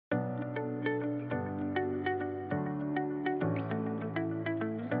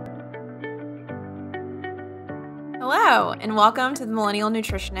Hello, and welcome to the Millennial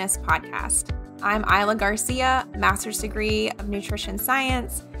Nutritionist Podcast. I'm Isla Garcia, master's degree of nutrition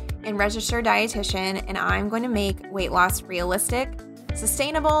science and registered dietitian, and I'm going to make weight loss realistic,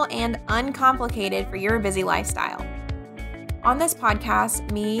 sustainable, and uncomplicated for your busy lifestyle. On this podcast,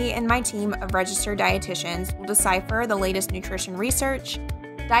 me and my team of registered dietitians will decipher the latest nutrition research,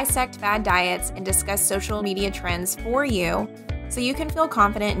 dissect bad diets, and discuss social media trends for you so you can feel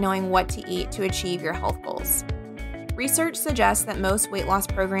confident knowing what to eat to achieve your health goals. Research suggests that most weight loss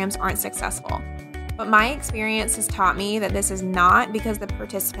programs aren't successful, but my experience has taught me that this is not because the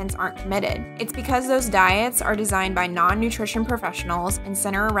participants aren't committed. It's because those diets are designed by non-nutrition professionals and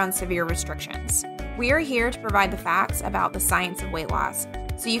center around severe restrictions. We are here to provide the facts about the science of weight loss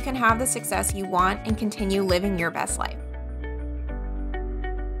so you can have the success you want and continue living your best life.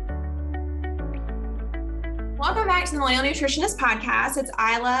 Welcome back to the Millennial Nutritionist Podcast. It's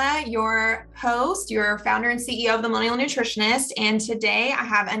Isla, your host, your founder and CEO of the Millennial Nutritionist. And today I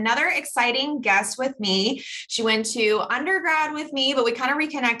have another exciting guest with me. She went to undergrad with me, but we kind of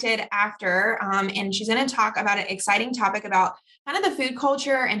reconnected after. And she's going to talk about an exciting topic about kind of the food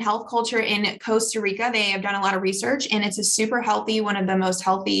culture and health culture in Costa Rica. They have done a lot of research, and it's a super healthy, one of the most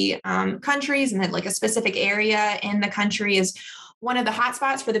healthy countries, and then like a specific area in the country is one of the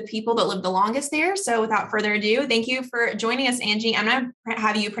hotspots for the people that live the longest there. So without further ado, thank you for joining us, Angie. I'm going to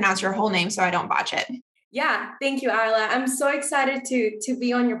have you pronounce your whole name so I don't botch it. Yeah, thank you, Isla. I'm so excited to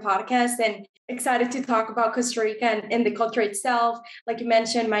be on your podcast and excited to talk about Costa Rica and the culture itself. Like you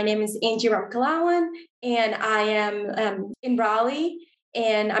mentioned, my name is Angie Ramkellawan, and I am in Raleigh,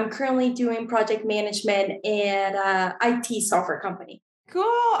 and I'm currently doing project management at an IT software company. Cool.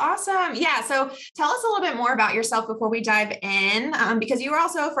 Awesome. Yeah. So tell us a little bit more about yourself before we dive in, because you are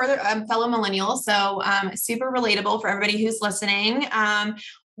also a fellow millennial. So super relatable for everybody who's listening.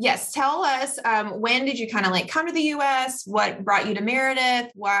 Yes. Tell us, when did you kind of like come to the U.S.? What brought you to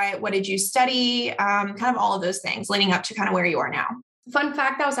Meredith? What did you study? Kind of all of those things leading up to kind of where you are now. Fun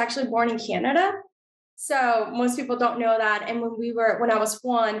fact, I was actually born in Canada. So most people don't know that. And when I was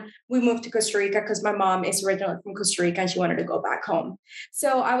one, we moved to Costa Rica because my mom is originally from Costa Rica and she wanted to go back home.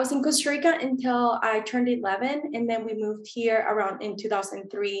 So I was in Costa Rica until I turned 11. And then we moved here around in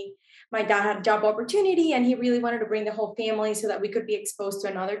 2003. My dad had a job opportunity and he really wanted to bring the whole family so that we could be exposed to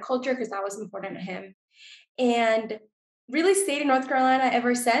another culture because that was important to him. And really stayed in North Carolina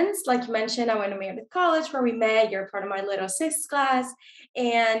ever since. Like you mentioned, I went to Meredith College where we met. You're part of my little sixth class,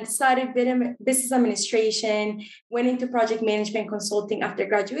 and studied business administration, went into project management consulting after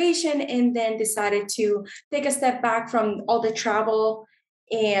graduation, and then decided to take a step back from all the travel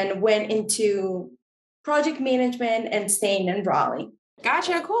and went into project management and staying in Raleigh.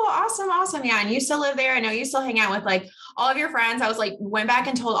 Gotcha. Cool. Awesome. Yeah. And you still live there. I know you still hang out with like all of your friends. I was like, went back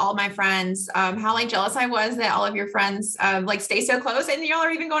and told all of my friends how like jealous I was that all of your friends like stay so close, and y'all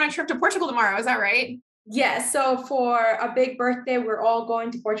are even going on a trip to Portugal tomorrow. Is that right? Yes. So for a big birthday, we're all going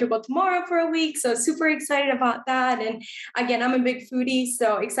to Portugal tomorrow for a week. So super excited about that. And again, I'm a big foodie,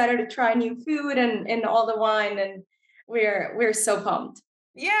 so excited to try new food and all the wine. And we're so pumped.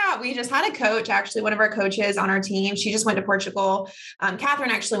 Yeah, we just had a coach, actually, one of our coaches on our team. She just went to Portugal. Catherine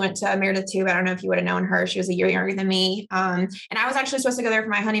actually went to Meredith too, but I don't know if you would have known her. She was a year younger than me. And I was actually supposed to go there for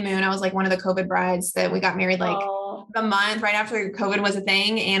my honeymoon. I was like one of the COVID brides that we got married like the month right after COVID was a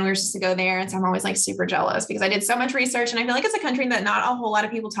thing. And we were supposed to go there. And so I'm always like super jealous because I did so much research and I feel like it's a country that not a whole lot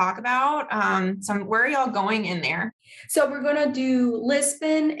of people talk about. So where are y'all going in there? So we're going to do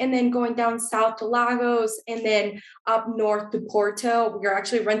Lisbon and then going down south to Lagos and then up north to Porto. We're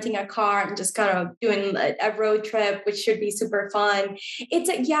actually renting a car and just kind of doing a road trip, which should be super fun. It's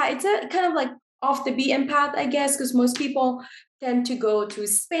a kind of like off the beaten path, I guess, because most people tend to go to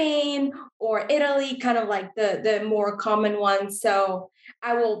Spain or Italy, kind of like the more common ones. So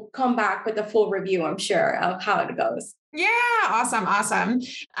I will come back with a full review, I'm sure, of how it goes. Yeah. Awesome.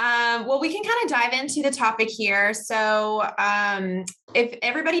 Well, we can kind of dive into the topic here. So, if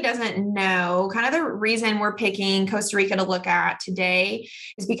everybody doesn't know, kind of the reason we're picking Costa Rica to look at today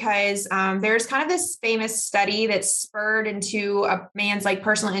is because there's kind of this famous study that spurred into a man's like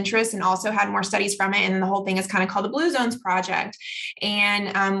personal interest and also had more studies from it. And the whole thing is kind of called the Blue Zones Project.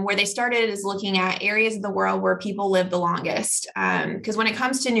 And where they started is looking at areas of the world where people live the longest. Because when it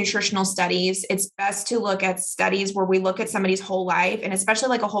comes to nutritional studies, it's best to look at studies where we look at somebody's whole life, and especially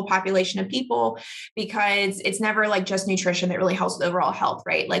like a whole population of people, because it's never like just nutrition that really helps with overall health,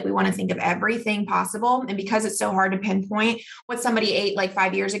 right? Like we want to think of everything possible. And because it's so hard to pinpoint what somebody ate like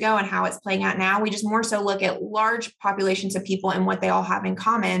 5 years ago and how it's playing out now, we just more so look at large populations of people and what they all have in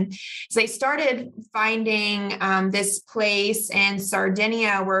common. So they started finding this place in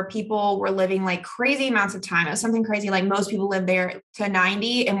Sardinia where people were living like crazy amounts of time. It was something crazy. Like most people live there to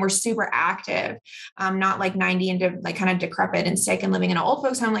 90 and were super active, not like 90 and like kind of decrepit and sick and living in an old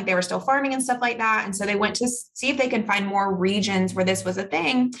folks home. Like they were still farming and stuff like that. And so they went to see if they could find more regions where this was a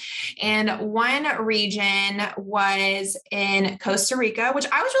thing. And one region was in Costa Rica, which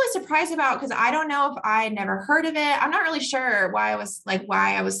I was really surprised about because I don't know if I had never heard of it. I'm not really sure why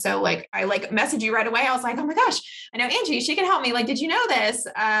I was so like, I like messaged you right away. I was like, oh my gosh, I know Angie, she can help me. Like, did you know this?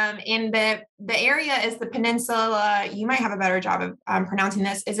 And the area is the peninsula. You might have a better job of pronouncing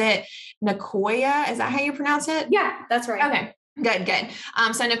this. Is it Nicoya? Is that how you pronounce it? Yeah, that's right. Okay. Good.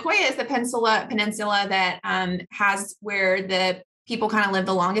 So Nicoya is the peninsula that has where the people kind of live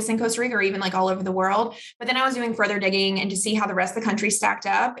the longest in Costa Rica, or even like all over the world. But then I was doing further digging and to see how the rest of the country stacked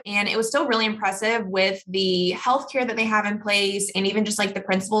up. And it was still really impressive with the healthcare that they have in place, and even just like the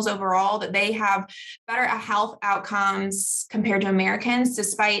principles overall, that they have better health outcomes compared to Americans,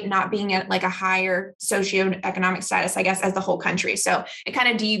 despite not being at like a higher socioeconomic status, I guess, as the whole country. So it kind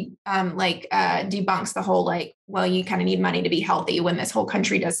of debunks the whole like, well, you kind of need money to be healthy when this whole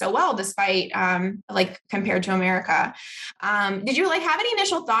country does so well, despite like compared to America. Did you like have any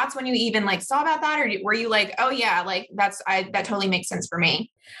initial thoughts when you even like saw about that? Or were you like, oh yeah, like that totally makes sense for me?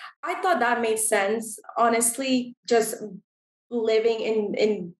 I thought that made sense. Honestly, just living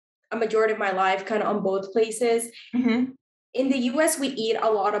in a majority of my life kind of on both places. Mm-hmm. In the US, we eat a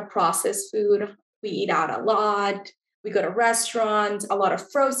lot of processed food. We eat out a lot. We go to restaurants, a lot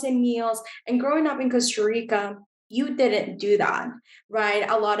of frozen meals. And growing up in Costa Rica, you didn't do that, right?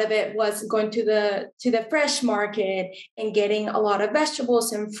 A lot of it was going to the fresh market and getting a lot of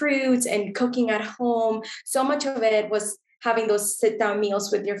vegetables and fruits and cooking at home. So much of it was having those sit down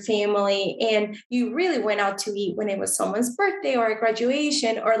meals with your family. And you really went out to eat when it was someone's birthday or a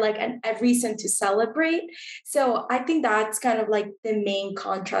graduation or like a reason to celebrate. So I think that's kind of like the main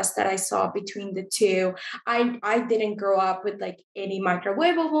contrast that I saw between the two. I didn't grow up with like any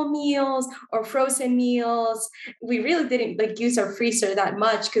microwavable meals or frozen meals. We really didn't like use our freezer that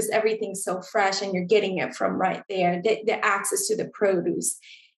much because everything's so fresh and you're getting it from right there. The access to the produce,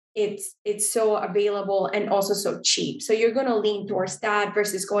 it's so available and also so cheap. So you're going to lean towards that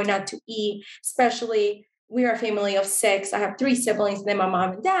versus going out to eat, especially we're a family of 6. I have 3 siblings and then my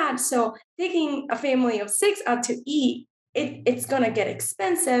mom and dad. So taking a family of 6 out to eat, it's going to get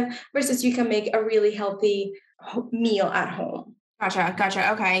expensive versus you can make a really healthy meal at home.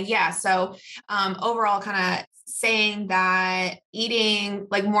 Gotcha. Okay. Yeah. So overall, kind of saying that eating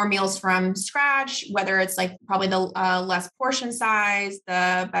like more meals from scratch, whether it's like probably the less portion size,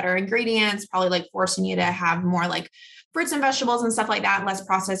 the better ingredients, probably like forcing you to have more like fruits and vegetables and stuff like that, less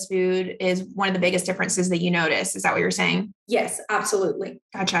processed food, is one of the biggest differences that you notice. Is that what you're saying? Yes, absolutely.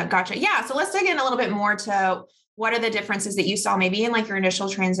 Gotcha. Yeah. So let's dig in a little bit more to what are the differences that you saw maybe in like your initial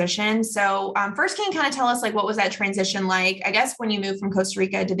transition? So first, can you kind of tell us like, what was that transition like? I guess when you moved from Costa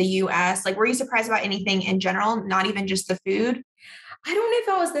Rica to the US, like, were you surprised about anything in general, not even just the food? I don't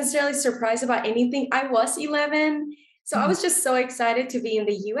know if I was necessarily surprised about anything. I was 11. So I was just so excited to be in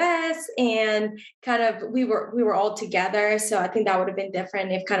the US and kind of we were all together. So I think that would have been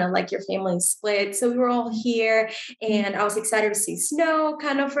different if kind of like your family split. So we were all here and I was excited to see snow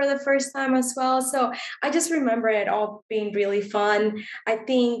kind of for the first time as well. So I just remember it all being really fun. I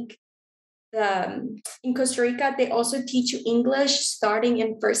think in Costa Rica, they also teach you English starting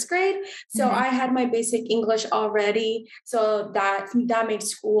in first grade. So I had my basic English already. So that made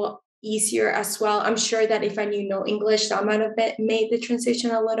school easier as well. I'm sure that if I knew no English, that might have made the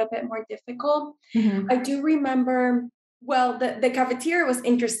transition a little bit more difficult. I do remember, well, the cafeteria was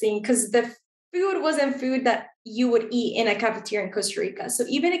interesting because the food wasn't food that you would eat in a cafeteria in Costa Rica. So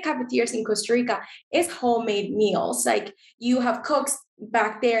even in cafeterias in Costa Rica, it's homemade meals. Like you have cooks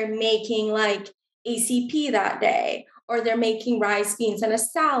back there making like ACP that day, or they're making rice, beans, and a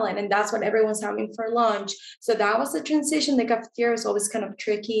salad, and that's what everyone's having for lunch. So that was the transition. The cafeteria was always kind of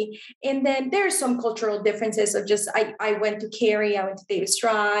tricky. And then there's some cultural differences of just, I went to Cary, I went to Davis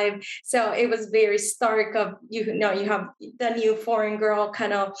Drive. So it was very stark of, you have the new foreign girl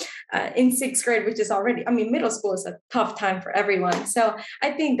kind of in 6th grade, which is already, I mean, middle school is a tough time for everyone. So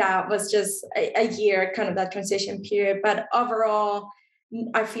I think that was just a year, kind of that transition period. But overall,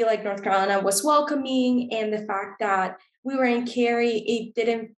 I feel like North Carolina was welcoming, and the fact that we were in Cary, it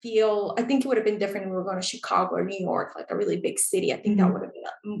didn't feel, I think it would have been different if we were going to Chicago or New York, like a really big city. I think that would have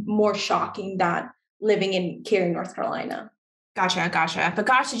been more shocking than living in Cary, North Carolina. Gotcha. But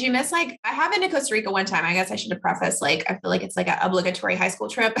gosh, did you miss I have been to Costa Rica one time. I guess I should have prefaced, I feel like it's like an obligatory high school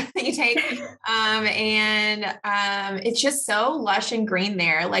trip that you take. It's just so lush and green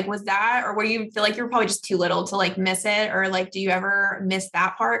there. Was that, or were you feel like you were probably just too little to miss it? Or do you ever miss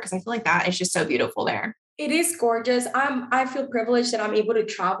that part? Cause I feel like that is just so beautiful there. It is gorgeous. I feel privileged that I'm able to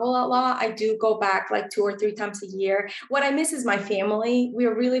travel a lot. I do go back 2 or 3 times a year. What I miss is my family. We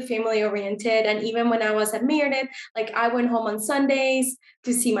are really family oriented. And even when I was at Meredith, I went home on Sundays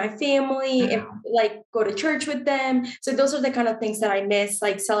to see my family and go to church with them. So those are the kind of things that I miss,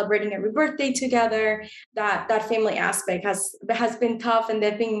 celebrating every birthday together. That family aspect has been tough. And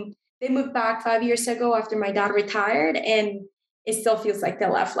they moved back 5 years ago after my dad retired, and it still feels like they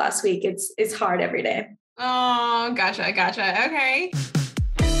left last week. It's hard every day. Oh, gotcha. Okay.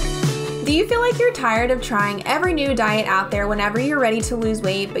 Do you feel like you're tired of trying every new diet out there whenever you're ready to lose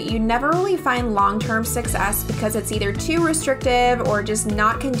weight, but you never really find long-term success because it's either too restrictive or just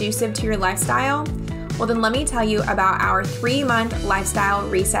not conducive to your lifestyle? Well, then let me tell you about our 3-month lifestyle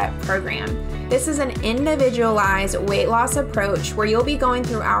reset program. This is an individualized weight loss approach where you'll be going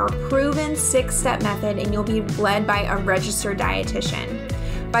through our proven 6-step method, and you'll be led by a registered dietitian.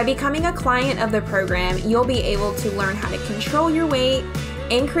 By becoming a client of the program, you'll be able to learn how to control your weight,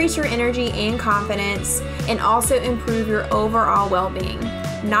 increase your energy and confidence, and also improve your overall well-being.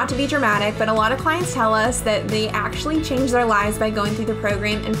 Not to be dramatic, but a lot of clients tell us that they actually change their lives by going through the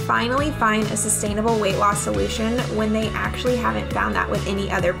program and finally find a sustainable weight loss solution when they actually haven't found that with any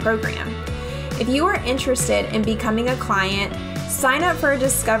other program. If you are interested in becoming a client, sign up for a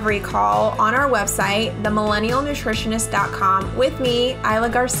discovery call on our website, themillennialnutritionist.com, with me, Isla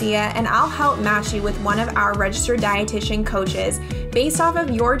Garcia, and I'll help match you with one of our registered dietitian coaches based off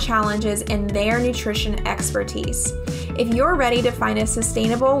of your challenges and their nutrition expertise. If you're ready to find a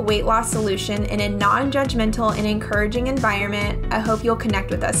sustainable weight loss solution in a non-judgmental and encouraging environment, I hope you'll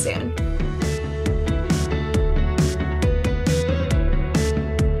connect with us soon.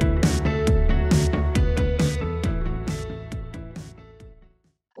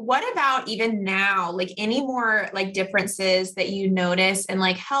 What about even now, any more differences that you notice in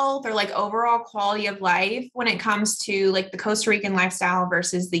health or overall quality of life when it comes to the Costa Rican lifestyle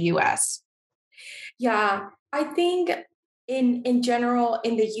versus the US? Yeah, I think in general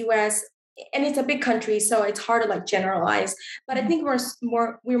in the US, and it's a big country, so it's hard to generalize, but I think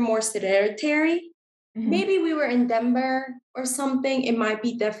we're more sedentary. Maybe we were in Denver or something, it might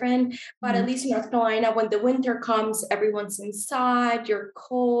be different, but at least in North Carolina, when the winter comes, everyone's inside, you're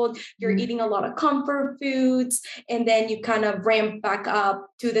cold, you're eating a lot of comfort foods, and then you kind of ramp back up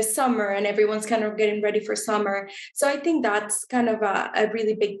to the summer and everyone's kind of getting ready for summer. So I think that's kind of a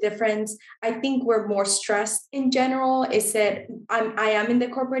really big difference. I think we're more stressed in general. Is that I am in the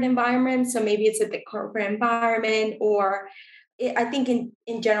corporate environment, so maybe it's at the corporate environment, or I think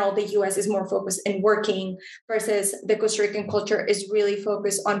in general, the US is more focused in working versus the Costa Rican culture is really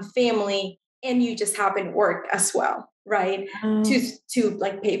focused on family, and you just happen to work as well, right?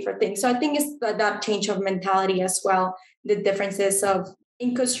 To pay for things. So I think it's that change of mentality as well. The differences of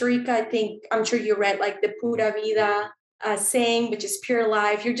in Costa Rica, I think, I'm sure you read the pura vida saying, which is pure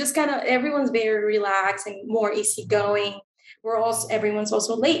life. You're just everyone's very relaxed and more easygoing. Everyone's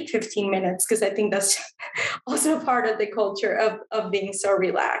also late 15 minutes because I think that's also part of the culture of being so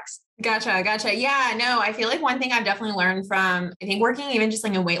relaxed. Gotcha. Yeah, no, I feel like one thing I've definitely learned from, I think working even just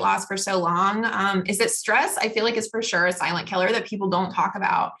in weight loss for so long, is that stress, I feel like is for sure a silent killer that people don't talk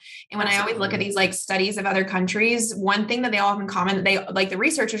about. And when I always look at these studies of other countries, one thing that they all have in common that they the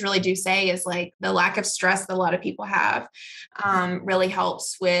researchers really do say is the lack of stress that a lot of people have, really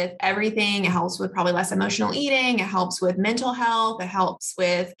helps with everything. It helps with probably less emotional eating. It helps with mental health. It helps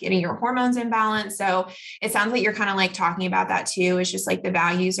with getting your hormones in balance. So it sounds like you're kind of talking about that too. It's just the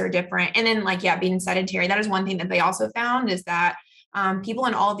values are different. And then being sedentary, that is one thing that they also found is that people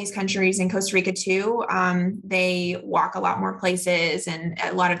in all of these countries, in Costa Rica too, they walk a lot more places, and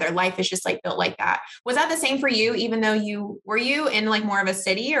a lot of their life is just built like that. Was that the same for you, even though you in more of a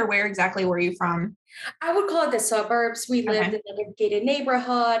city, or where exactly were you from? I would call it the suburbs. We lived in a gated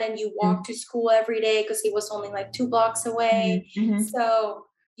neighborhood, and you walked to school every day because it was only 2 blocks away. So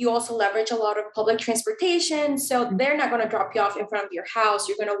you also leverage a lot of public transportation. So they're not going to drop you off in front of your house.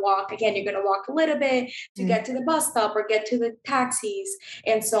 You're going to walk a little bit to get to the bus stop or get to the taxis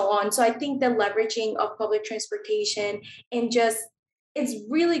and so on. So I think the leveraging of public transportation and it's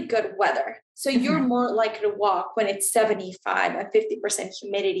really good weather. So you're more likely to walk when it's 75 and 50%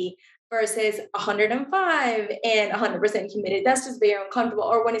 humidity versus 105 and 100% humidity. That's just very uncomfortable.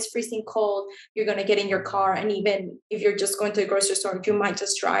 Or when it's freezing cold, you're going to get in your car. And even if you're just going to the grocery store, you might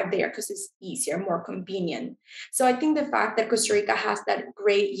just drive there because it's easier, more convenient. So I think the fact that Costa Rica has that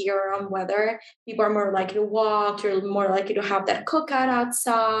great year-round weather, people are more likely to walk, you're more likely to have that cookout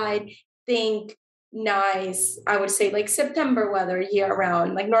outside, think nice, I would say like September weather year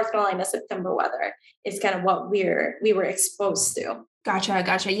round, like North Carolina September weather is kind of what we were exposed to. Gotcha.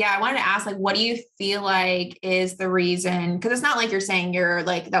 Yeah. I wanted to ask, like, what do you feel like is the reason? Cause it's not like you're saying you're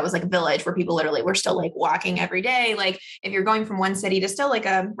like, that was like a village where people literally were still like walking every day. Like if you're going from one city to still like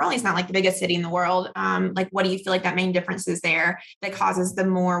Raleigh's not like the biggest city in the world. Like, what do you feel like that main difference is there that causes the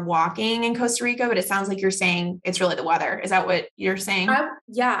more walking in Costa Rica? But it sounds like you're saying it's really the weather. Is that what you're saying?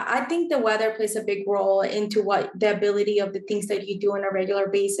 I think the weather plays a big role into what the ability of the things that you do on a regular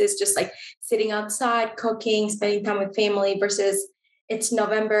basis, just like sitting outside, cooking, spending time with family versus it's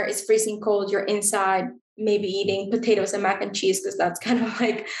November, it's freezing cold, you're inside, maybe eating potatoes and mac and cheese because that's kind of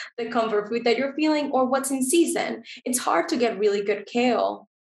like the comfort food that you're feeling, or what's in season. It's hard to get really good kale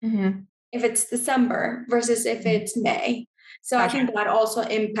if it's December versus if it's May. So I think that also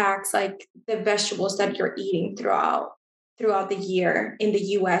impacts like the vegetables that you're eating throughout the year in the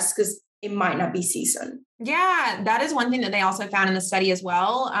US because it might not be season. Yeah, that is one thing that they also found in the study as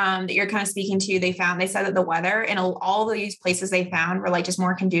well, that you're kind of speaking to. They said that the weather in all these places they found were like just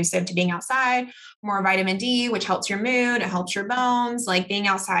more conducive to being outside, more vitamin D, which helps your mood, it helps your bones. Like being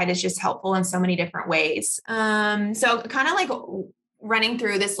outside is just helpful in so many different ways. So kind of like running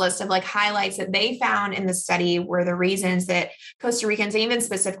through this list of like highlights that they found in the study were the reasons that Costa Ricans, and even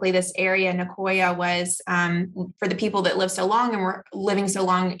specifically this area, Nicoya, was for the people that live so long and were living so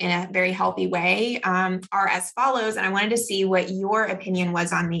long in a very healthy way, are as follows. And I wanted to see what your opinion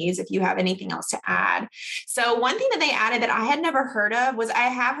was on these, if you have anything else to add. So one thing that they added that I had never heard of was, I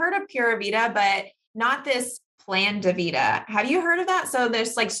have heard of pura vida, but not this plan de vida. Have you heard of that? So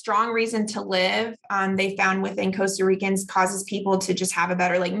there's like strong reason to live. They found within Costa Ricans causes people to just have a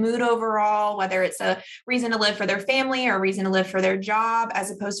better like mood overall, whether it's a reason to live for their family or a reason to live for their job,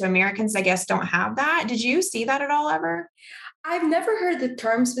 as opposed to Americans, I guess, don't have that. Did you see that at all ever? I've never heard the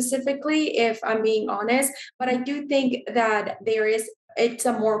term specifically, if I'm being honest, but I do think that it's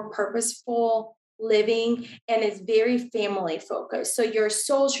a more purposeful living and it's very family focused. So your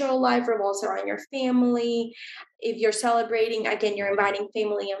social life revolves around your family. If you're celebrating, again, you're inviting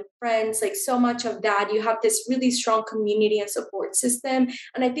family and friends, like so much of that, you have this really strong community and support system.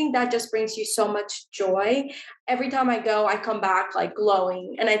 And I think that just brings you so much joy. Every time I go, I come back like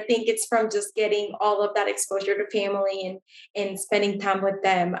glowing. And I think it's from just getting all of that exposure to family and spending time with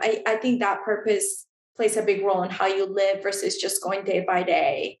them. I think that purpose plays a big role in how you live versus just going day by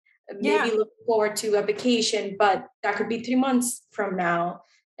day. Maybe look forward to a vacation, but that could be 3 months from now.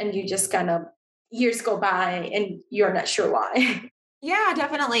 And you just kind of, years go by and you're not sure why. Yeah,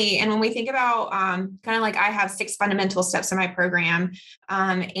 definitely. And when we think about kind of like, I have 6 fundamental steps in my program.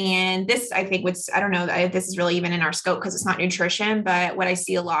 And this, I think, I don't know if this is really even in our scope because it's not nutrition, but what I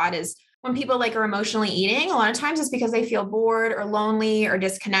see a lot is when people like are emotionally eating, a lot of times it's because they feel bored or lonely or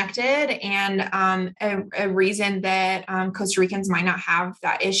disconnected. And a reason that Costa Ricans might not have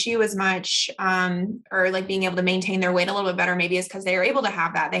that issue as much, or like being able to maintain their weight a little bit better, maybe is because they are able to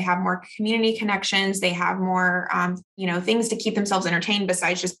have that. They have more community connections. They have more, things to keep themselves entertained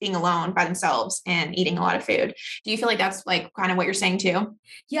besides just being alone by themselves and eating a lot of food. Do you feel like that's like kind of what you're saying too?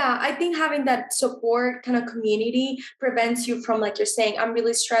 Yeah, I think having that support kind of community prevents you from, like you're saying, I'm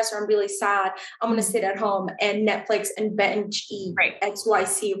really stressed or I'm really sad, I'm going to sit at home and Netflix and binge eat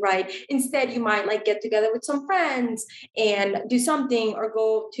XYZ, right? Instead, you might like get together with some friends and do something or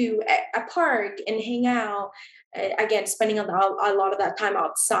go to a park and hang out. Again, spending a lot of that time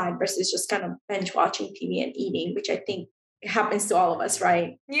outside versus just kind of binge watching TV and eating, which I think happens to all of us,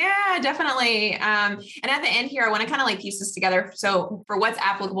 right? Yeah, definitely. And at the end here, I want to kind of like piece this together. So for what's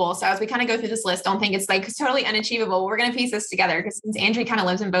applicable. So as we kind of go through this list, don't think it's like totally unachievable. We're going to piece this together because since Angie kind of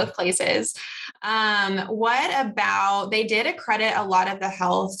lives in both places. What about, they did accredit a lot of the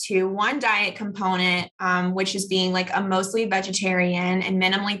health to one diet component, which is being like a mostly vegetarian and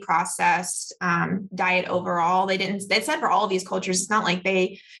minimally processed diet overall. They said for all of these cultures, it's not like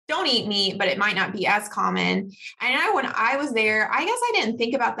they don't eat meat, but it might not be as common. And when I was there, I guess I didn't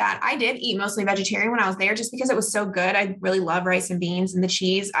think about that. I did eat mostly vegetarian when I was there just because it was so good. I really love rice and beans and the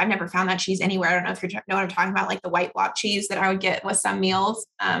cheese. I've never found that cheese anywhere. I don't know if you know what I'm talking about, like the white block cheese that I would get with some meals.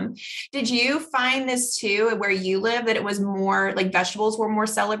 Did you find this too, where you live, that it was more like vegetables were more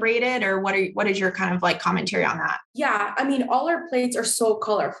celebrated, or what is your kind of like commentary on that? Yeah, I mean, all our plates are so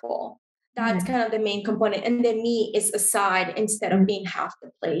colorful. That's kind of the main component. And the meat is a side instead of being half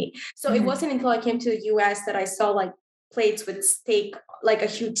the plate. So it wasn't until I came to the US that I saw like plates with steak, like a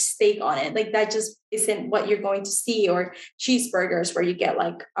huge steak on it. Like that just isn't what you're going to see, or cheeseburgers where you get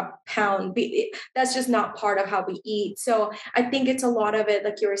like a pound. That's just not part of how we eat. So I think it's a lot of it,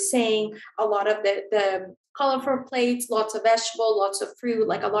 like you were saying, a lot of the colorful plates, lots of vegetable, lots of fruit,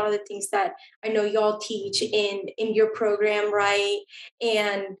 like a lot of the things that I know y'all teach in your program, right?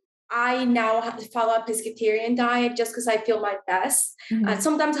 And I now have to follow a pescatarian diet just because I feel my best.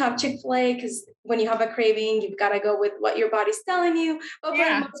 Sometimes I have Chick-fil-A because when you have a craving, you've got to go with what your body's telling you. But for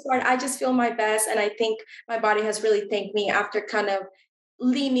the most part, I just feel my best. And I think my body has really thanked me after kind of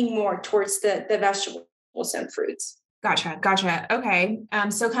leaning more towards the vegetables and fruits. Gotcha. Okay.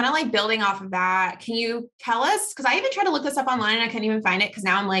 So kind of like building off of that, can you tell us, because I even tried to look this up online and I couldn't even find it because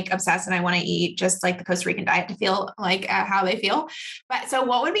now I'm like obsessed and I want to eat just like the Costa Rican diet to feel like how they feel. But so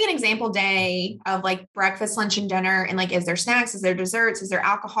what would be an example day of like breakfast, lunch, and dinner? And like, is there snacks? Is there desserts? Is there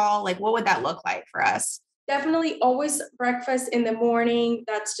alcohol? Like, what would that look like for us? Definitely always breakfast in the morning.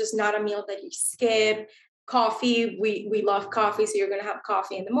 That's just not a meal that you skip. Coffee, we love coffee, so you're going to have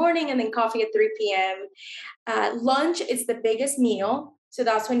coffee in the morning and then coffee at 3 p.m. Lunch is the biggest meal, so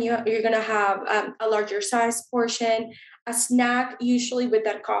that's when you're going to have a larger size portion. A snack, usually with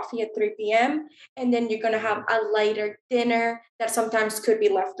that coffee at 3 p.m., and then you're going to have a lighter dinner that sometimes could be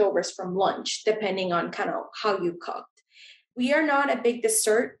leftovers from lunch, depending on kind of how you cooked. We are not a big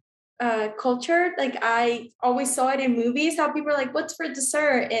dessert culture. Like I always saw it in movies, how people are like, what's for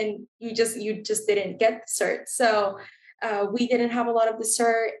dessert? And you just didn't get dessert. So we didn't have a lot of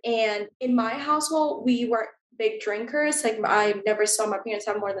dessert. And in my household, we were big drinkers. Like I never saw my parents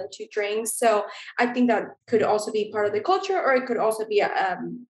have more than 2 drinks. So I think that could also be part of the culture, or it could also be a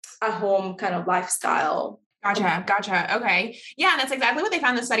home kind of lifestyle. Gotcha. Okay. Yeah. And that's exactly what they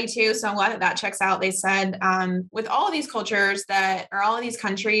found in the study too. So I'm glad that checks out. They said, with all of these cultures that are all of these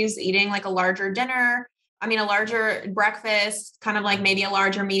countries eating like a larger dinner, a larger breakfast, kind of like maybe a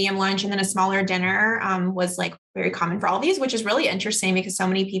larger medium lunch and then a smaller dinner, was like very common for all of these, which is really interesting because so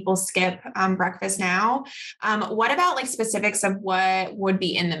many people skip, breakfast now. What about like specifics of what would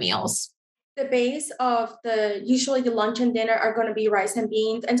be in the meals? The base of usually the lunch and dinner are going to be rice and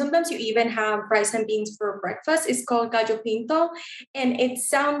beans. And sometimes you even have rice and beans for breakfast. It's called gallo pinto. And it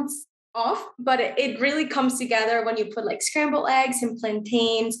sounds off, but it really comes together when you put like scrambled eggs and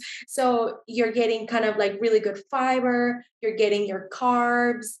plantains. So you're getting kind of like really good fiber, you're getting your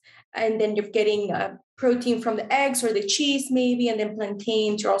carbs, and then you're getting protein from the eggs or the cheese maybe, and then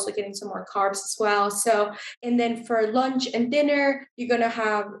plantains, you're also getting some more carbs as well. So, and then for lunch and dinner, you're going to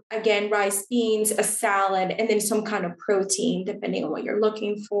have, again, rice, beans, a salad, and then some kind of protein, depending on what you're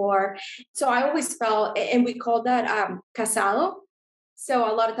looking for. So I always felt, and we call that casado. So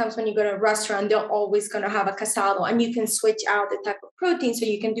a lot of times when you go to a restaurant, they're always going to have a casado, and you can switch out the type of protein. So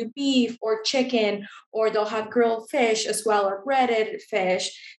you can do beef or chicken, or they'll have grilled fish as well, or breaded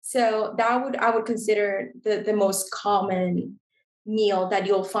fish. So I would consider the most common meal that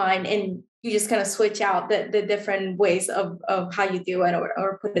you'll find. And you just kind of switch out the different ways of how you do it,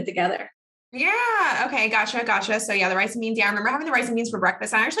 or put it together. Yeah. Okay. Gotcha. So yeah, the rice and beans. Yeah. I remember having the rice and beans for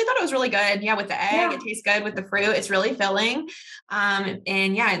breakfast. And I actually thought it was really good. Yeah. With the egg, it tastes good with the fruit. It's really filling.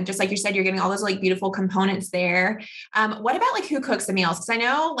 And yeah, just like you said, you're getting all those like beautiful components there. What about like who cooks the meals? Cause I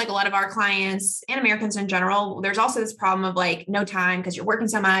know like a lot of our clients and Americans in general, there's also this problem of like no time because you're working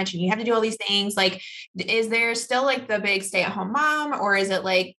so much and you have to do all these things. Like, is there still like the big stay-at-home mom, or is it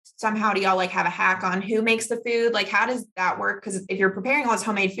like somehow do y'all like have a hack on who makes the food? Like, how does that work? Because if you're preparing all this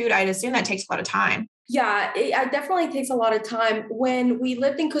homemade food, I'd assume that takes a lot of time. Yeah, it definitely takes a lot of time. When we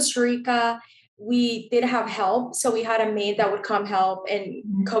lived in Costa Rica, we did have help. So we had a maid that would come help and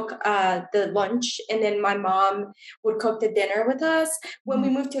cook the lunch. And then my mom would cook the dinner with us. When we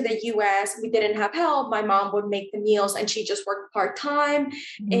moved to the US, we didn't have help. My mom would make the meals and she just worked part-time.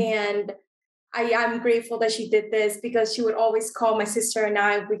 And I'm grateful that she did this, because she would always call my sister and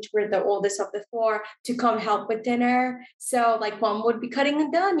I, which were the oldest of the 4, to come help with dinner. So like mom would be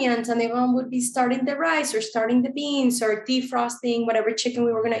cutting the onions, and then mom would be starting the rice or starting the beans or defrosting whatever chicken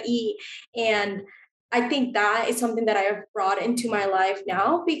we were going to eat. And I think that is something that I have brought into my life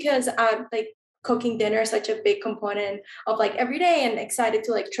now, because I'm like, cooking dinner is such a big component of like every day, and excited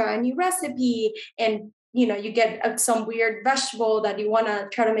to like try a new recipe. And you get some weird vegetable that you want to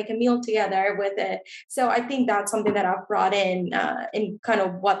try to make a meal together with it. So I think that's something that I've brought in kind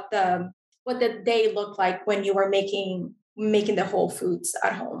of what the day looked like when you were making the whole foods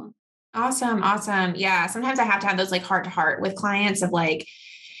at home. Awesome. Yeah. Sometimes I have to have those like heart to heart with clients of like,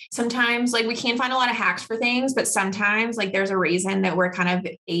 sometimes like we can find a lot of hacks for things, but sometimes like there's a reason that we're kind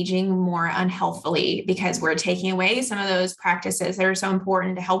of aging more unhealthfully because we're taking away some of those practices that are so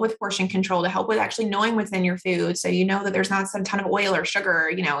important to help with portion control, to help with actually knowing what's in your food. So you know that there's not some ton of oil or sugar,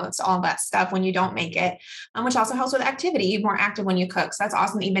 it's all that stuff when you don't make it, which also helps with activity. You're more active when you cook. So that's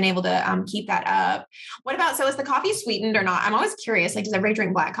awesome that you've been able to keep that up. What about, so is the coffee sweetened or not? I'm always curious, like, does everybody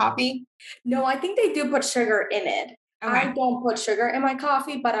drink black coffee? No, I think they do put sugar in it. Okay. I don't put sugar in my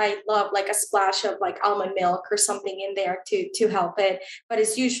coffee, but I love like a splash of like almond milk or something in there to help it. But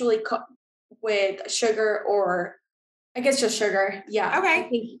it's usually with sugar, or I guess just sugar. Yeah. Okay. I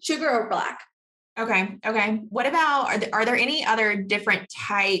think sugar or black. Okay. Okay. What about, are there any other different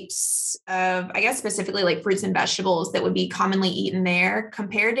types of, I guess, specifically like fruits and vegetables that would be commonly eaten there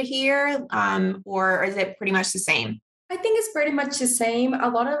compared to here? Or is it pretty much the same? I think it's pretty much the same. A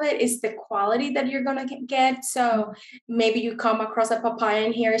lot of it is the quality that you're going to get. So maybe you come across a papaya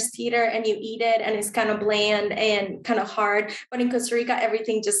in here, Teeter, and you eat it and it's kind of bland and kind of hard. But in Costa Rica,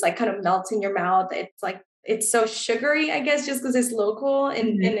 everything just like kind of melts in your mouth. It's like, it's so sugary, I guess, just because it's local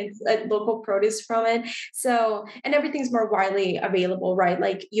and it's a local produce from it. So, and everything's more widely available, right?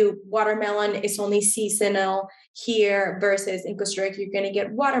 Like watermelon is only seasonal here versus in Costa Rica, you're going to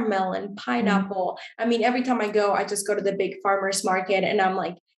get watermelon, pineapple. I mean, every time I go, I just go to the big farmer's market and I'm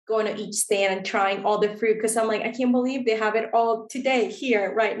like going to each stand and trying all the fruit because I'm like, I can't believe they have it all today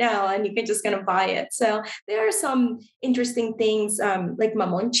here right now. And you can just kind of buy it. So there are some interesting things like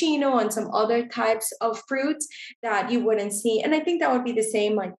mamonchino and some other types of fruits that you wouldn't see. And I think that would be the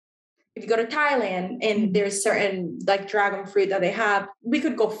same, like if you go to Thailand and there's certain like dragon fruit that they have, we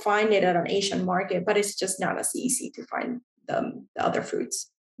could go find it at an Asian market, but it's just not as easy to find the other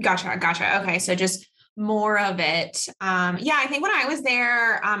fruits. Gotcha. Okay. So just more of it. Yeah, I think when I was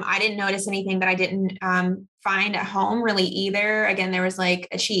there, I didn't notice anything that I didn't find at home really either. Again, there was like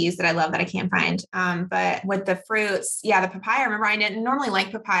a cheese that I love that I can't find. But with the fruits, yeah, the papaya, I remember I didn't normally like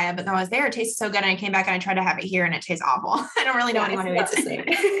papaya, but when I was there, it tasted so good. And I came back and I tried to have it here and it tastes awful. I don't really know anyone who eats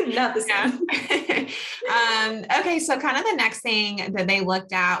it. Not the same. Okay. So kind of the next thing that they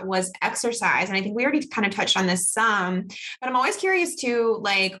looked at was exercise. And I think we already kind of touched on this some, but I'm always curious too,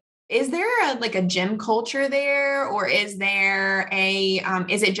 like, is there a gym culture there, or is there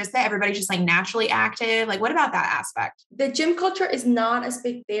is it just that everybody's just like naturally active? Like, what about that aspect? The gym culture is not as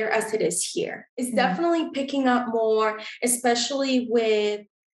big there as it is here. It's definitely picking up more, especially with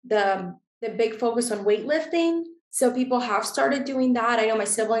the big focus on weightlifting. So people have started doing that. I know my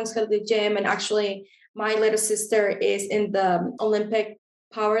siblings go to the gym, and actually my little sister is in the Olympic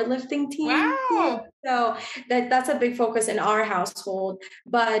powerlifting team. Wow. So that's a big focus in our household.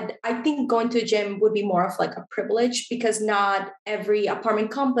 But I think going to a gym would be more of like a privilege because not every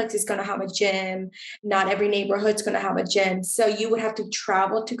apartment complex is going to have a gym. Not every neighborhood is going to have a gym. So you would have to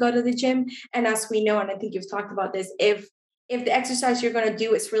travel to go to the gym. And as we know, and I think you've talked about this, if the exercise you're going to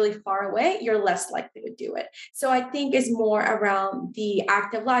do is really far away, you're less likely to do it. So I think it's more around the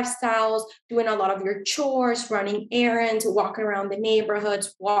active lifestyles, doing a lot of your chores, running errands, walking around the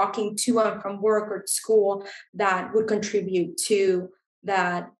neighborhoods, walking to and from work or school that would contribute to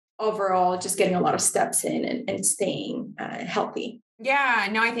that overall, just getting a lot of steps in and staying healthy. Yeah,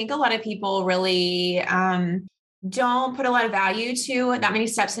 no, I think a lot of people really don't put a lot of value to that many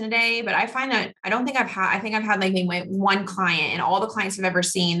steps in a day, but I find that I think I've had like maybe one client and all the clients I've ever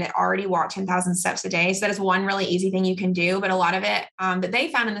seen that already walk 10,000 steps a day. So that is one really easy thing you can do. But a lot of it that they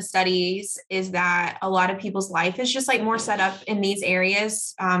found in the studies is that a lot of people's life is just like more set up in these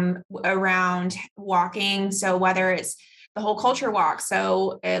areas around walking. So whether it's the whole culture walk.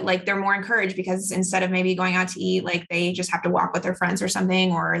 So like they're more encouraged because instead of maybe going out to eat, like they just have to walk with their friends or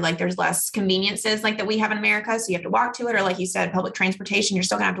something, or like there's less conveniences like that we have in America. So you have to walk to it. Or like you said, public transportation, you're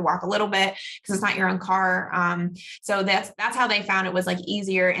still gonna have to walk a little bit because it's not your own car. So that's how they found it was like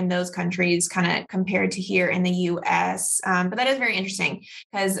easier in those countries kind of compared to here in the US. But that is very interesting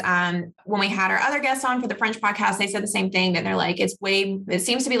because when we had our other guests on for the French podcast, they said the same thing, that they're like, it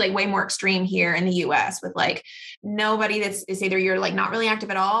seems to be like way more extreme here in the US with like nobody it's either you're like not really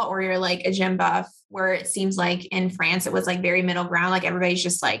active at all or you're like a gym buff, where it seems like in France it was like very middle ground, like everybody's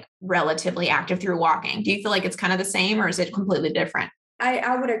just like relatively active through walking. Do you feel like it's kind of the same, or is it completely different?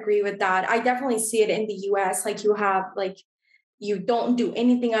 I would agree with that. I definitely see it in the US. Like you have like you don't do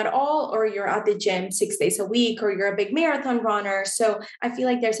anything at all, or you're at the gym 6 days a week, or you're a big marathon runner. So I feel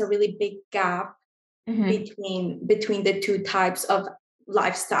like there's a really big gap between the two types of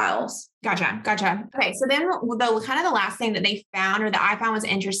lifestyles. Gotcha. Okay. So then the kind of the last thing that they found, or that I found was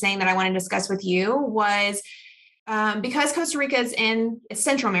interesting that I want to discuss with you, was Because Costa Rica is it's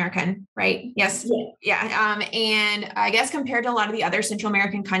Central American, right? Yes. Yeah. Yeah. And I guess compared to a lot of the other Central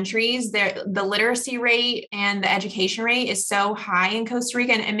American countries, the literacy rate and the education rate is so high in Costa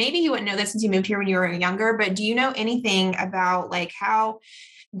Rica. And maybe you wouldn't know this since you moved here when you were younger, but do you know anything about like how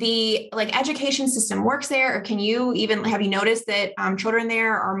the like education system works there, or have you noticed that children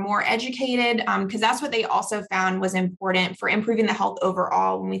there are more educated? Because that's what they also found was important for improving the health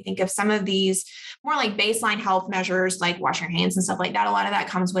overall. When we think of some of these more like baseline health measures, like washing your hands and stuff like that, a lot of that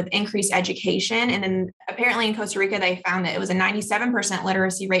comes with increased education. And then apparently in Costa Rica, they found that it was a 97%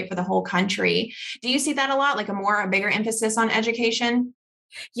 literacy rate for the whole country. Do you see that a lot, like a bigger emphasis on education?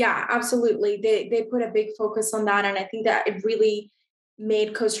 Yeah, absolutely. They put a big focus on that. And I think that it really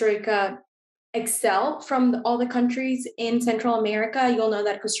made Costa Rica excel from all the countries in Central America. You'll know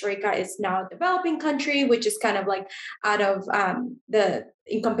that Costa Rica is now a developing country, which is kind of like out of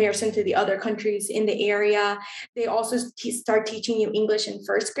in comparison to the other countries in the area. They also start teaching you English in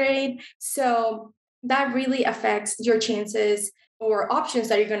first grade. So that really affects your chances or options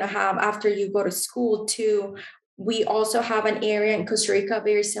that you're going to have after you go to school too. We also have an area in Costa Rica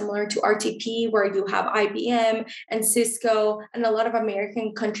very similar to RTP, where you have IBM and Cisco and a lot of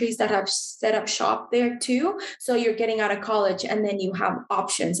American countries that have set up shop there too. So you're getting out of college and then you have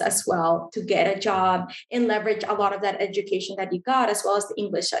options as well to get a job and leverage a lot of that education that you got, as well as the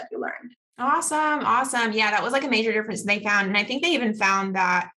English that you learned. Awesome. Awesome. Yeah, that was like a major difference they found. And I think they even found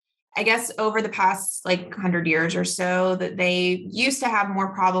that, I guess, over the past like 100 years or so, that they used to have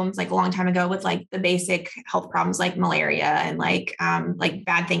more problems like a long time ago with like the basic health problems like malaria and like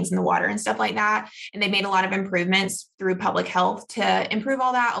bad things in the water and stuff like that. And they made a lot of improvements through public health to improve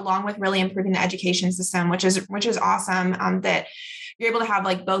all that, along with really improving the education system, which is awesome. That you're able to have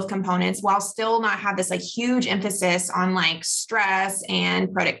like both components while still not have this like huge emphasis on like stress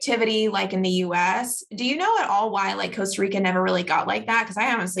and productivity like in the US. Do you know at all why like Costa Rica never really got like that? Because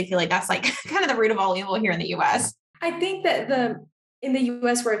I honestly feel like that's like kind of the root of all evil here in the US. I think that in the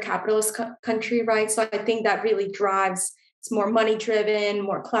US, we're a capitalist country, right? So I think that really drives, it's more money driven,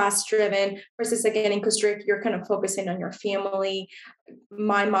 more class driven, versus again in Costa Rica, you're kind of focusing on your family.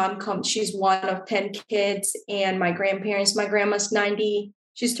 My mom she's one of 10 kids, and my grandma's 90,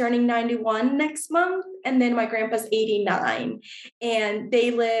 she's turning 91 next month. And then my grandpa's 89. And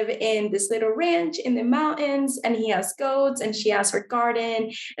they live in this little ranch in the mountains, and he has goats and she has her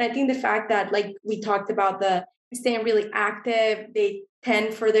garden. And I think the fact that, like we talked about, the staying really active, they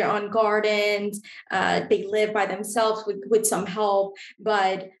tend for their own gardens, they live by themselves with some help.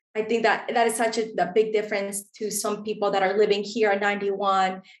 But I think that is such a big difference to some people that are living here at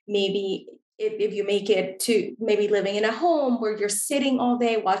 91. Maybe if you make it to maybe living in a home where you're sitting all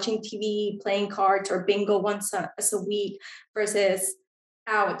day watching TV, playing cards or bingo once a week, versus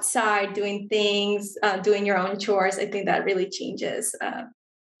outside doing things, doing your own chores. I think that really changes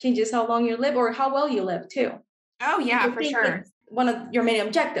how long you live or how well you live too. Oh yeah, for sure. One of your main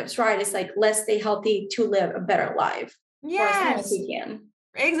objectives, right? Is like, let's stay healthy to live a better life for as long as Yes. we can.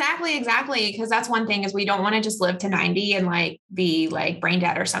 Exactly. Because that's one thing, is we don't want to just live to 90 and like be like brain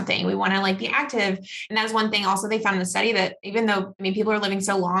dead or something. We want to like be active. And that is one thing also they found in the study, that even though, I mean, people are living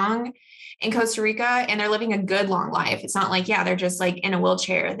so long in Costa Rica and they're living a good long life. It's not like, yeah, they're just like in a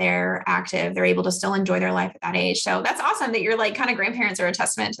wheelchair, they're active, they're able to still enjoy their life at that age. So that's awesome that your like kind of grandparents are a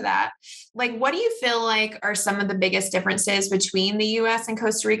testament to that. Like, what do you feel like are some of the biggest differences between the US and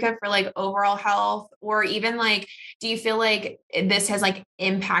Costa Rica for like overall health? Or even like, do you feel like this has like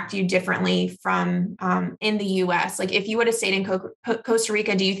impacted you differently from in the US? Like if you would have stayed in Costa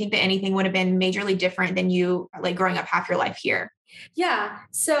Rica, do you think that anything would have been majorly different than you like growing up half your life here? Yeah.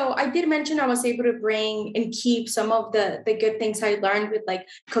 So I did mention I was able to bring and keep some of the good things I learned with like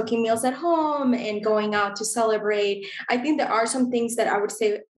cooking meals at home and going out to celebrate. I think there are some things that I would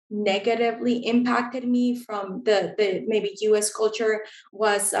say negatively impacted me from the maybe US culture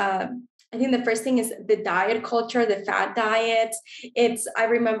was I think the first thing is the diet culture, the fat diets. I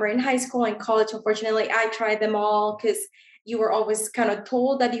remember in high school and college, unfortunately, I tried them all because you were always kind of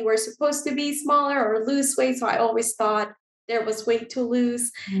told that you were supposed to be smaller or lose weight. So I always thought there was weight to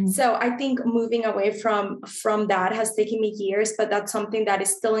lose. So I think moving away from that has taken me years, but that's something that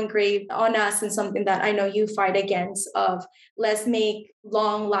is still engraved on us and something that I know you fight against of let's make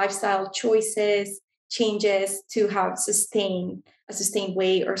long lifestyle choices, changes to have sustained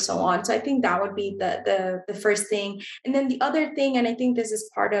weight or so on. So I think that would be the first thing. And then the other thing, and I think this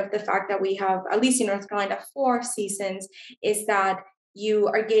is part of the fact that we have, at least in North Carolina, 4 seasons, is that you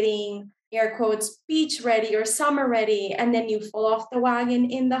are getting air quotes beach ready or summer ready, and then you fall off the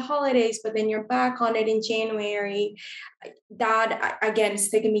wagon in the holidays, but then you're back on it in January. That again, it's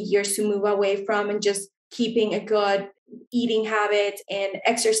taken me years to move away from and just keeping a good eating habit and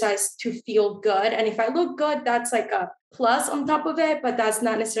exercise to feel good. And if I look good, that's like a plus on top of it, but that's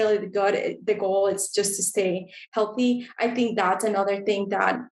not necessarily the goal is just to stay healthy. I think that's another thing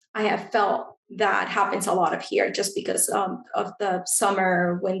that I have felt that happens a lot of here just because of the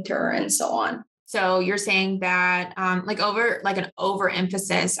summer, winter, and so on. So you're saying that like an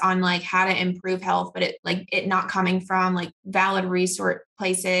overemphasis on like how to improve health, but it not coming from like valid resource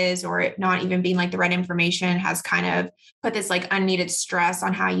places, or it not even being like the right information, has kind of put this like unneeded stress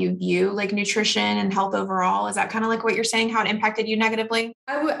on how you view like nutrition and health overall. Is that kind of like what you're saying, how it impacted you negatively?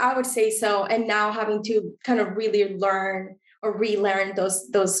 I would say so. And now having to kind of really learn or relearn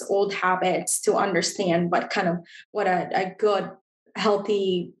those old habits to understand what a good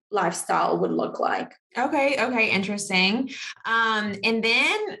healthy lifestyle would look like. Okay, interesting. And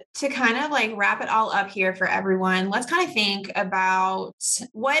then to kind of like wrap it all up here for everyone, let's kind of think about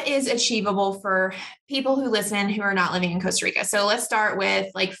what is achievable for people who listen who are not living in Costa Rica. So let's start with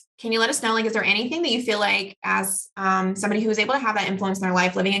like, can you let us know, like, is there anything that you feel like as somebody who is able to have that influence in their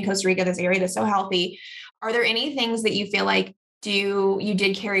life living in Costa Rica, this area that's so healthy, are there any things that you feel like you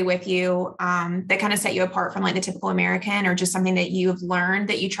did carry with you that kind of set you apart from like the typical American, or just something that you've learned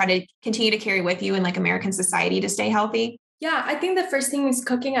that you try to continue to carry with you in like American society to stay healthy? Yeah, I think the first thing is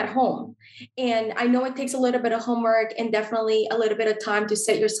cooking at home. And I know it takes a little bit of homework and definitely a little bit of time to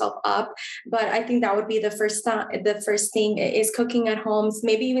set yourself up. But I think that would be the first thing is cooking at home,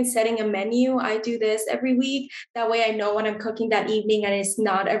 maybe even setting a menu. I do this every week. That way I know what I'm cooking that evening and it's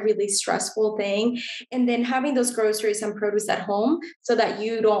not a really stressful thing. And then having those groceries and produce at home so that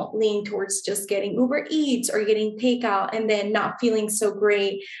you don't lean towards just getting Uber Eats or getting takeout and then not feeling so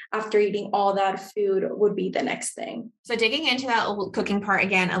great after eating all that food would be the next thing. So digging into that cooking part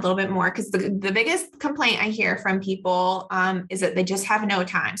again a little bit more, because the biggest complaint I hear from people is that they just have no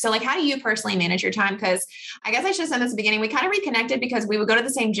time. So like, how do you personally manage your time? Because I guess I should have said this at the beginning. We kind of reconnected because we would go to the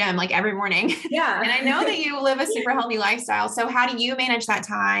same gym like every morning. Yeah. And I know that you live a super healthy lifestyle. So how do you manage that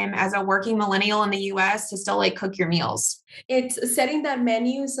time as a working millennial in the US to still like cook your meals? It's setting that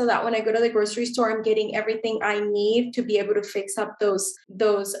menu so that when I go to the grocery store, I'm getting everything I need to be able to fix up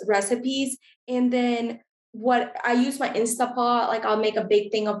those recipes. And then what I use my Instapot, like I'll make a big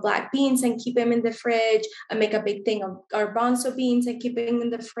thing of black beans and keep them in the fridge. I make a big thing of garbanzo beans and keep them in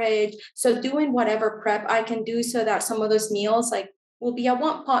the fridge. So doing whatever prep I can do so that some of those meals like will be a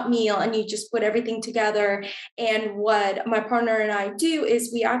one pot meal and you just put everything together. And what my partner and I do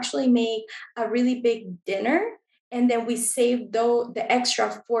is we actually make a really big dinner and then we save the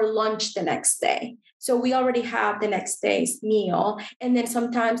extra for lunch the next day. So we already have the next day's meal. And then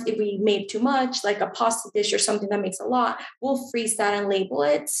sometimes if we made too much, like a pasta dish or something that makes a lot, we'll freeze that and label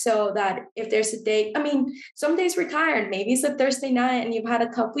it so that if there's a day, I mean, some days we're tired, maybe it's a Thursday night and you've had a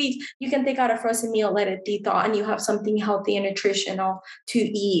tough week, you can take out a frozen meal, let it de-thaw, and you have something healthy and nutritional to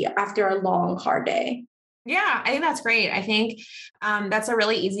eat after a long, hard day. Yeah, I think that's great. I think that's a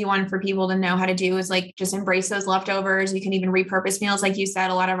really easy one for people to know how to do, is like just embrace those leftovers. You can even repurpose meals. Like you said,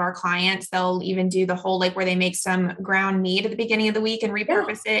 a lot of our clients, they'll even do the whole, like where they make some ground meat at the beginning of the week and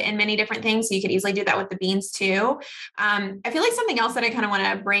repurpose it in many different things. So you could easily do that with the beans too. I feel like something else that I kind of want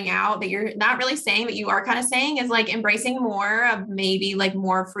to bring out that you're not really saying, but you are kind of saying, is like embracing more of maybe like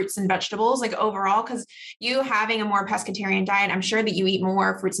more fruits and vegetables, like overall, because you having a more pescatarian diet, I'm sure that you eat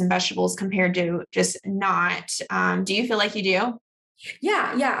more fruits and vegetables compared to just not. Do you feel like you do?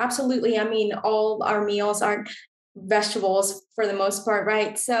 Yeah, absolutely. I mean, all our meals are vegetables for the most part,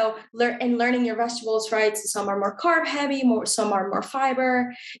 right? So learning your vegetables, right? So some are more carb heavy, some are more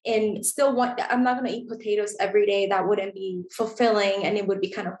fiber, and still I'm not going to eat potatoes every day. That wouldn't be fulfilling and it would be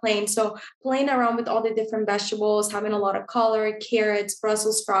kind of plain. So playing around with all the different vegetables, having a lot of color, carrots,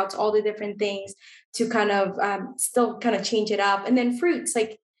 Brussels sprouts, all the different things to kind of still kind of change it up. And then fruits,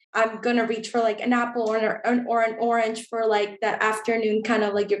 like I'm going to reach for like an apple or an orange for like that afternoon, kind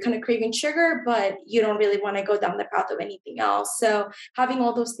of like you're kind of craving sugar, but you don't really want to go down the path of anything else. So having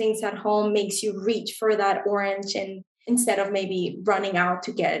all those things at home makes you reach for that orange, and instead of maybe running out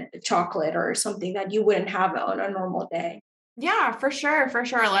to get chocolate or something that you wouldn't have on a normal day. Yeah, for sure. For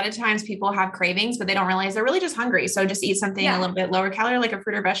sure. A lot of times people have cravings, but they don't realize they're really just hungry. So just eat something a little bit lower calorie, like a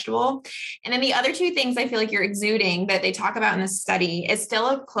fruit or vegetable. And then the other two things I feel like you're exuding that they talk about in this study is still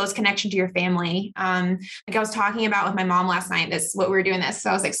a close connection to your family. Like I was talking about with my mom last night, what we were doing this. So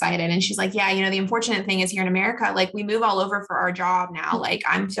I was excited. And she's like, yeah, the unfortunate thing is here in America, like we move all over for our job now. Like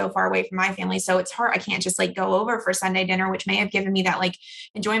I'm so far away from my family. So it's hard. I can't just like go over for Sunday dinner, which may have given me that like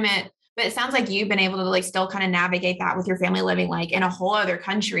enjoyment But it sounds like you've been able to like still kind of navigate that with your family living like in a whole other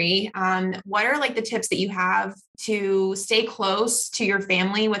country. What are like the tips that you have to stay close to your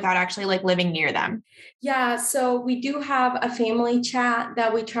family without actually like living near them? Yeah, so we do have a family chat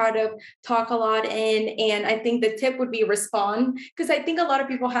that we try to talk a lot in. And I think the tip would be respond, because I think a lot of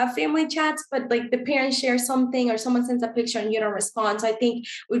people have family chats, but like the parents share something or someone sends a picture and you don't respond. So I think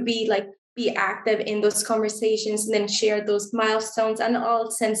would be like be active in those conversations and then share those milestones, and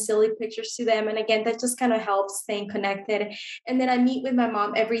I'll send silly pictures to them. And again, that just kind of helps staying connected. And then I meet with my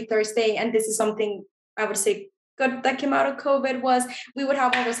mom every Thursday. And this is something I would say good that came out of COVID was we would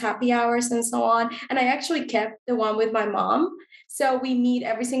have all those happy hours and so on. And I actually kept the one with my mom. So we meet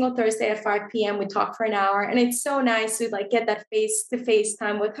every single Thursday at 5 p.m. We talk for an hour. And it's so nice to like get that face-to-face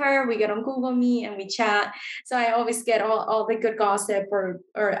time with her. We get on Google Meet and we chat. So I always get all the good gossip or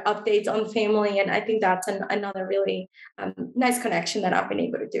updates on the family. And I think that's another really nice connection that I've been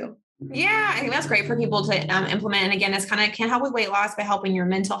able to do. Yeah, I think that's great for people to implement. And again, this kind of can help with weight loss by helping your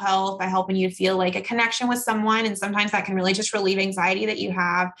mental health, by helping you feel like a connection with someone. And sometimes that can really just relieve anxiety that you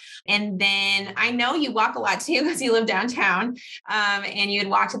have. And then I know you walk a lot too, because you live downtown, and you'd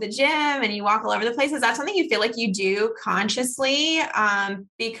walk to the gym and you walk all over the place. Is that something you feel like you do consciously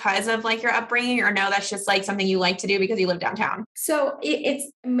because of like your upbringing, or no, that's just like something you like to do because you live downtown? So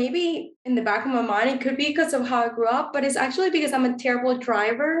it's maybe in the back of my mind, it could be because of how I grew up, but it's actually because I'm a terrible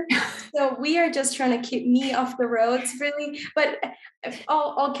driver. So we are just trying to keep me off the roads, really. But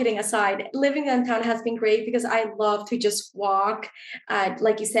all kidding aside, living downtown has been great because I love to just walk.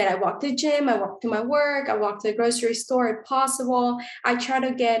 Like you said, I walk to the gym, I walk to my work, I walk to the grocery store if possible. I try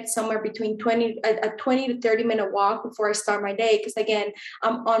to get somewhere between 20 to 30 minute walk before I start my day. Because again,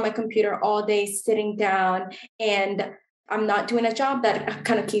 I'm on my computer all day, sitting down, and I'm not doing a job that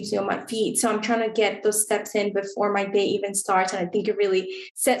kind of keeps me on my feet. So I'm trying to get those steps in before my day even starts. And I think it really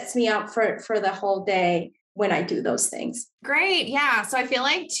sets me up for the whole day when I do those things. Great. Yeah. So I feel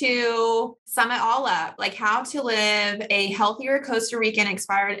like to sum it all up, like how to live a healthier Costa Rican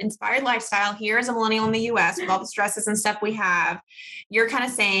inspired lifestyle here as a millennial in the US with all the stresses and stuff we have, you're kind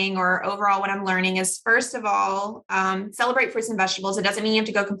of saying, or overall what I'm learning is, first of all, celebrate fruits and vegetables. It doesn't mean you have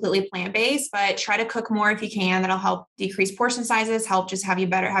to go completely plant-based, but try to cook more if you can. That'll help decrease portion sizes, help just have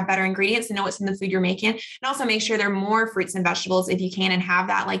better ingredients and know what's in the food you're making. And also make sure there are more fruits and vegetables if you can, and have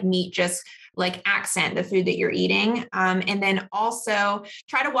that like meat just like accent the food that you're eating. And then also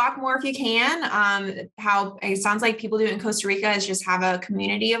try to walk more if you can. How it sounds like people do it in Costa Rica is just have a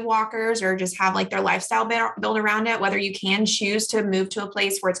community of walkers, or just have like their lifestyle built around it, whether you can choose to move to a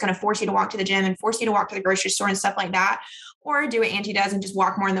place where it's going to force you to walk to the gym and force you to walk to the grocery store and stuff like that, or do what Angie does and just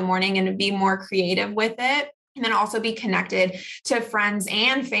walk more in the morning and be more creative with it. And then also be connected to friends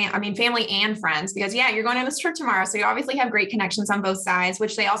and family and friends, because you're going on this trip tomorrow. So you obviously have great connections on both sides,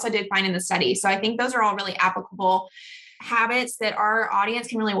 which they also did find in the study. So I think those are all really applicable habits that our audience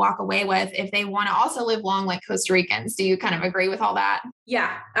can really walk away with if they want to also live long like Costa Ricans. Do you kind of agree with all that?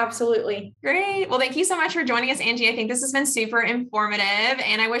 Yeah, absolutely. Great. Well, thank you so much for joining us, Angie. I think this has been super informative,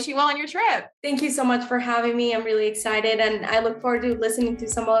 and I wish you well on your trip. Thank you so much for having me. I'm really excited, and I look forward to listening to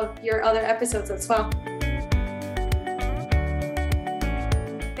some of your other episodes as well.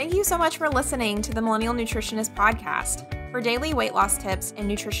 Thank you so much for listening to the Millennial Nutritionist Podcast. For daily weight loss tips and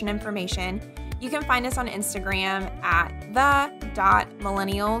nutrition information, you can find us on Instagram at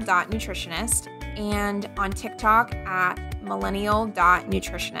the.millennial.nutritionist and on TikTok at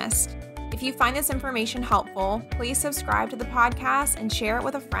millennial.nutritionist. If you find this information helpful, please subscribe to the podcast and share it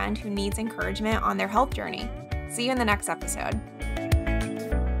with a friend who needs encouragement on their health journey. See you in the next episode.